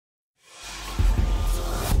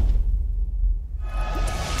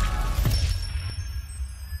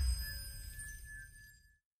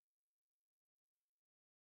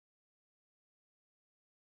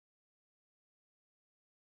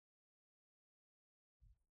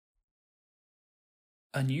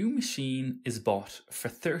A new machine is bought for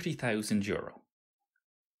 €30,000.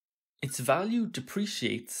 Its value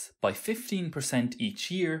depreciates by 15%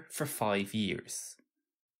 each year for 5 years.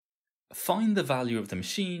 Find the value of the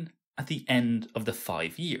machine at the end of the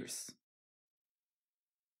 5 years.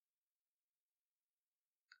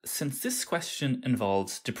 Since this question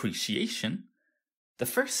involves depreciation, the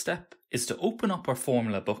first step is to open up our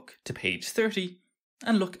formula book to page 30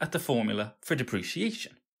 and look at the formula for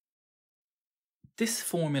depreciation. This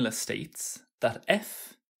formula states that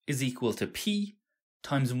f is equal to p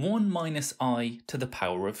times 1 minus I to the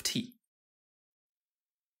power of t.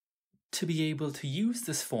 To be able to use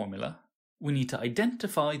this formula, we need to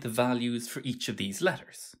identify the values for each of these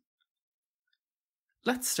letters.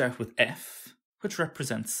 Let's start with f, which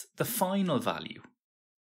represents the final value.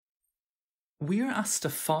 We are asked to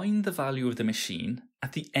find the value of the machine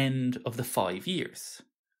at the end of the 5 years.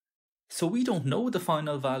 So we don't know the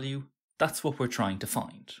final value, that's what we're trying to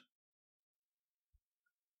find.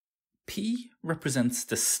 P represents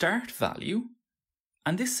the start value,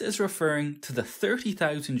 and this is referring to the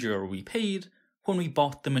 €30,000 we paid when we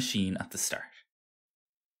bought the machine at the start.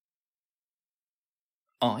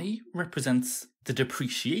 I represents the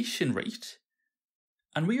depreciation rate,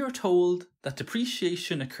 and we are told that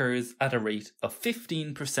depreciation occurs at a rate of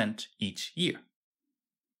 15% each year.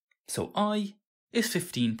 So I is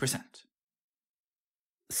 15%.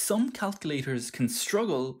 Some calculators can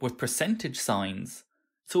struggle with percentage signs,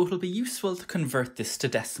 so it will be useful to convert this to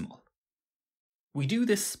decimal. We do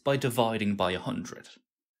this by dividing by 100.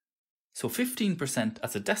 So 15%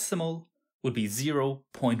 as a decimal would be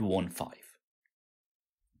 0.15.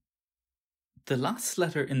 The last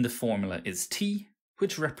letter in the formula is T,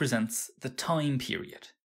 which represents the time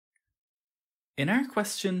period. In our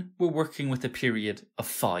question, we're working with a period of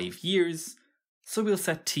 5 years, so we'll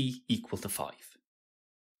set T equal to 5.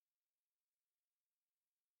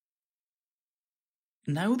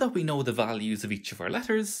 Now that we know the values of each of our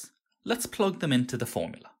letters, let's plug them into the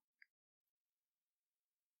formula.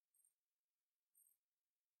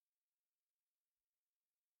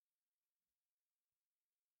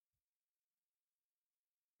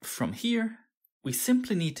 From here, we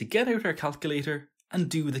simply need to get out our calculator and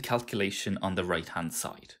do the calculation on the right-hand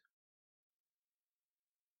side.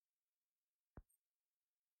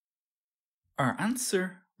 Our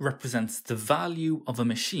answer represents the value of a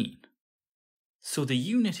machine, so the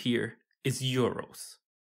unit here is euros.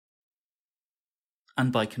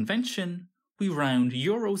 And by convention, we round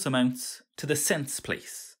euros amounts to the cents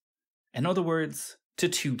place, in other words, to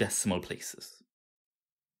 2 decimal places.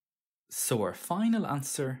 So our final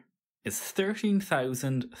answer is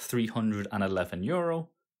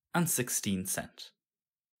 €13,311.16.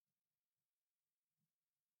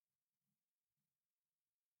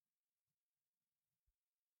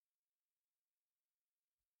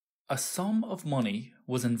 A sum of money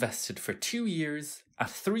was invested for 2 years at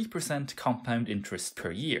 3% compound interest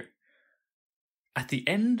per year. At the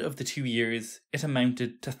end of the 2 years, it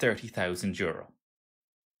amounted to €30,000.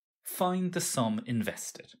 Find the sum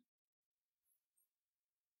invested.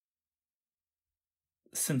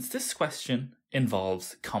 Since this question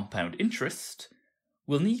involves compound interest,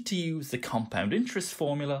 we'll need to use the compound interest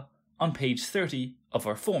formula on page 30 of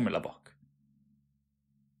our formula book.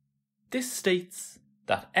 This states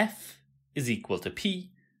that f is equal to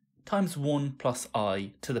p times 1 plus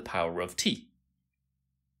I to the power of t.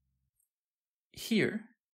 Here,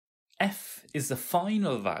 f is the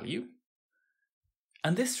final value,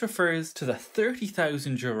 and this refers to the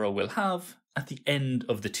 €30,000 we'll have at the end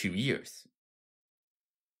of the 2 years.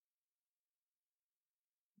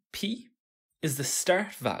 P is the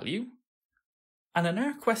start value, and in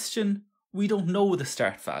our question, we don't know the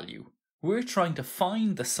start value. We're trying to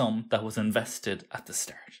find the sum that was invested at the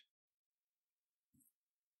start.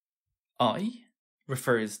 I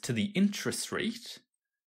refers to the interest rate,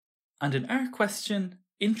 and in our question,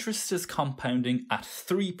 interest is compounding at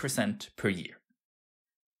 3% per year.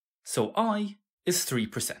 So I is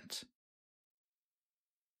 3%.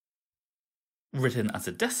 Written as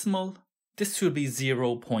a decimal, this will be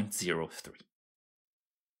 0.03.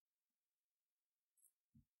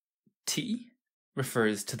 T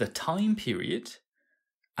refers to the time period,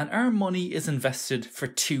 and our money is invested for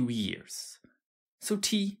 2 years, so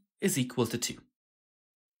T is equal to 2.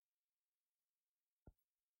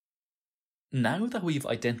 Now that we've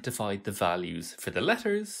identified the values for the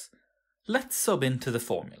letters, let's sub into the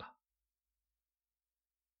formula.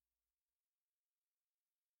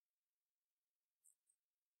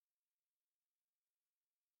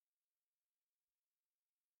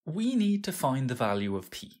 We need to find the value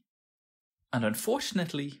of P, and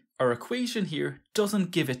unfortunately our equation here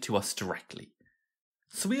doesn't give it to us directly,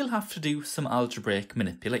 so we'll have to do some algebraic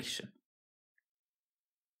manipulation.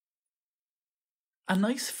 A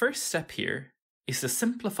nice first step here is to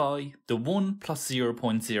simplify the 1 plus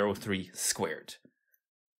 0.03 squared.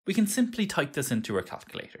 We can simply type this into our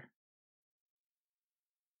calculator.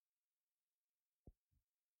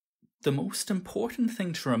 The most important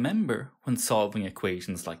thing to remember when solving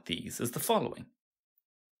equations like these is the following.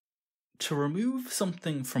 To remove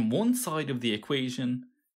something from one side of the equation,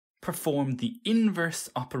 perform the inverse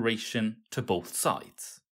operation to both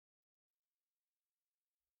sides.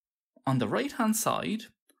 On the right-hand side,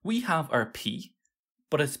 we have our p,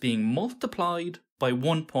 but it's being multiplied by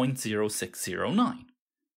 1.0609.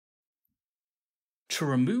 To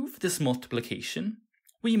remove this multiplication,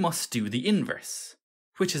 we must do the inverse,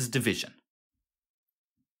 which is division.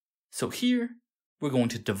 So here, we're going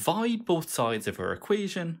to divide both sides of our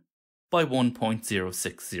equation by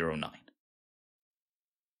 1.0609.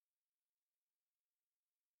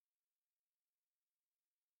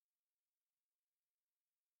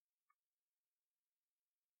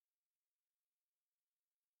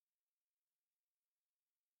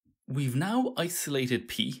 We've now isolated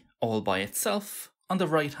p all by itself on the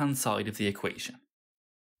right-hand side of the equation.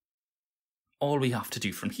 All we have to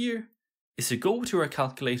do from here is to go to our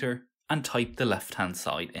calculator and type the left-hand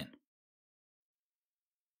side in.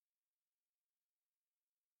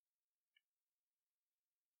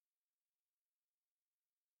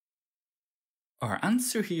 Our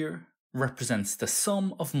answer here represents the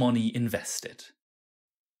sum of money invested.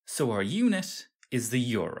 So our unit is the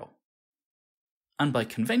euro. And by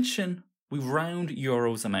convention, we round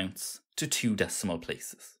euros amounts to 2 decimal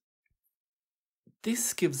places.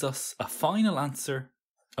 This gives us a final answer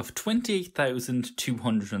of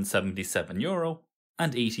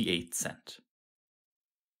 €28,277.88.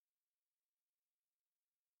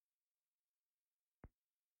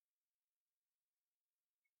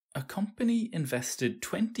 A company invested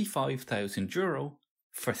 €25,000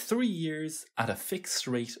 for 3 years at a fixed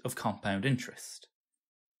rate of compound interest.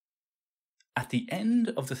 At the end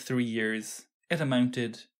of the 3 years, it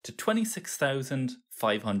amounted to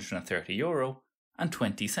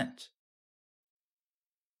 €26,530.20.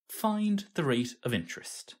 Find the rate of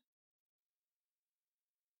interest.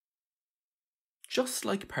 Just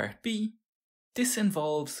like part B, this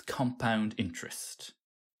involves compound interest,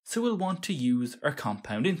 so we'll want to use our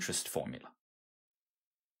compound interest formula.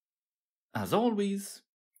 As always,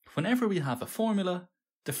 whenever we have a formula,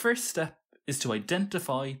 the first step is to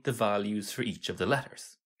identify the values for each of the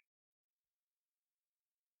letters.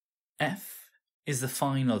 F is the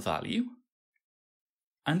final value,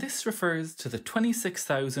 and this refers to the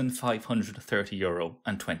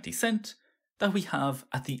 €26,530.20 that we have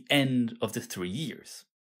at the end of the 3 years.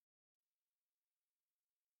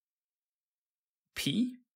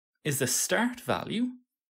 P is the start value,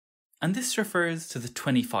 and this refers to the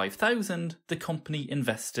 $25,000 the company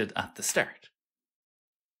invested at the start.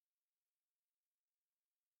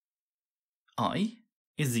 I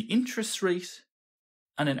is the interest rate,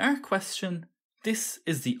 and in our question, this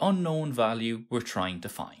is the unknown value we're trying to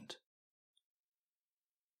find.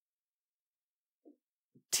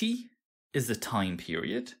 T is the time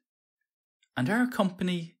period, and our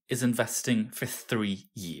company is investing for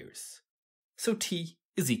 3 years, so T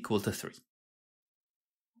is equal to 3.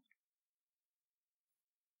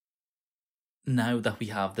 Now that we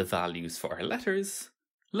have the values for our letters,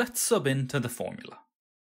 let's sub into the formula.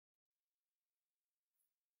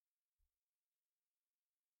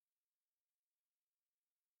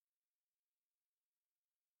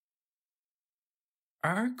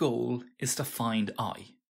 Our goal is to find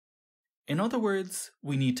I. In other words,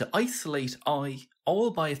 we need to isolate I all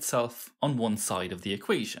by itself on one side of the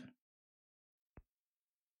equation.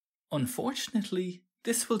 Unfortunately,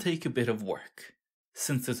 this will take a bit of work,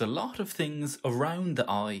 since there's a lot of things around the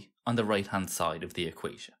I on the right-hand side of the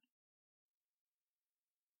equation.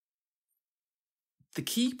 The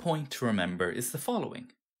key point to remember is the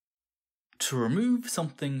following. To remove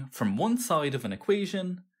something from one side of an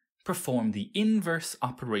equation, perform the inverse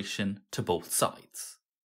operation to both sides.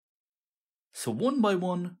 So one by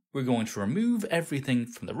one, we're going to remove everything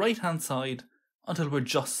from the right-hand side until we're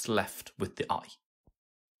just left with the I.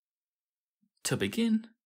 To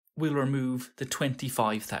begin, we'll remove the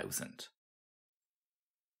 25,000.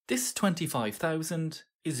 This 25,000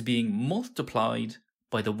 is being multiplied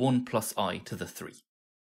by the 1 plus I to the 3.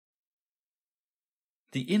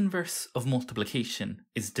 The inverse of multiplication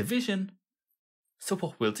is division, so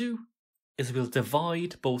what we'll do is we'll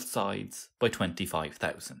divide both sides by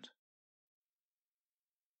 25,000.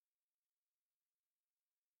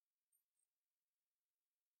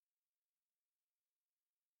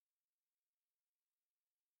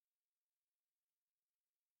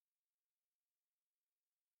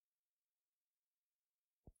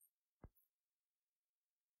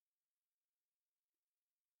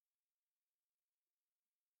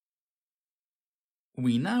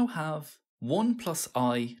 we now have 1 plus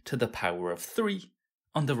I to the power of 3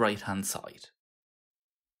 on the right hand side.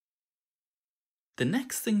 The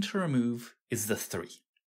next thing to remove is the 3.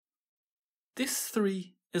 This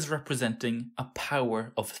 3 is representing a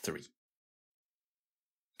power of 3.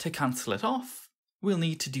 To cancel it off, we'll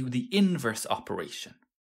need to do the inverse operation.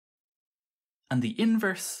 And the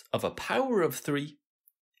inverse of a power of 3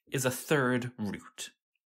 is a third root.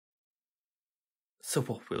 So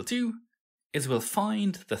what we'll do is we'll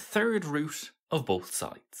find the third root of both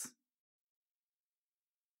sides.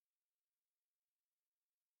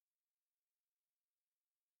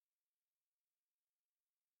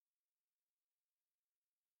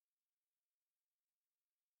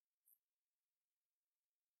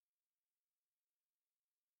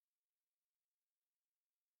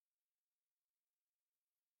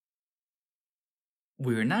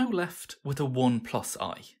 We're now left with a 1 plus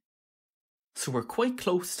I. So we're quite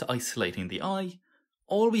close to isolating the I.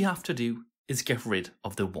 All we have to do is get rid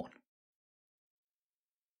of the 1.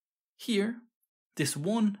 Here, this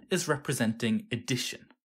 1 is representing addition.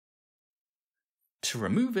 To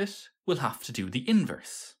remove it, we'll have to do the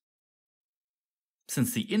inverse.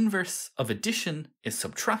 Since the inverse of addition is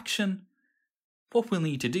subtraction, what we'll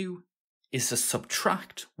need to do is to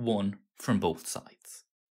subtract 1 from both sides.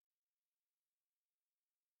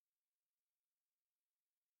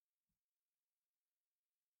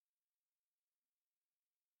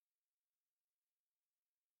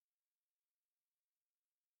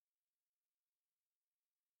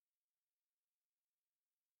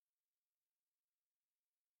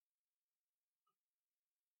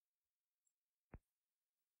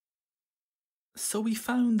 So we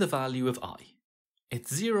found the value of I.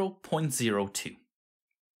 It's 0.02.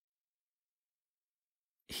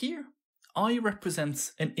 Here, I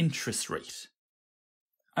represents an interest rate,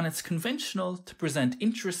 and it's conventional to present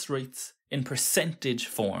interest rates in percentage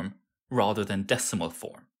form rather than decimal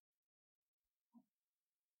form.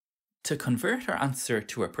 To convert our answer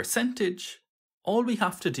to a percentage, all we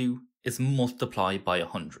have to do is multiply by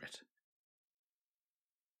 100.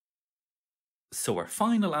 So our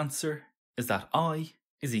final answer is that I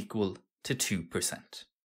is equal to 2%.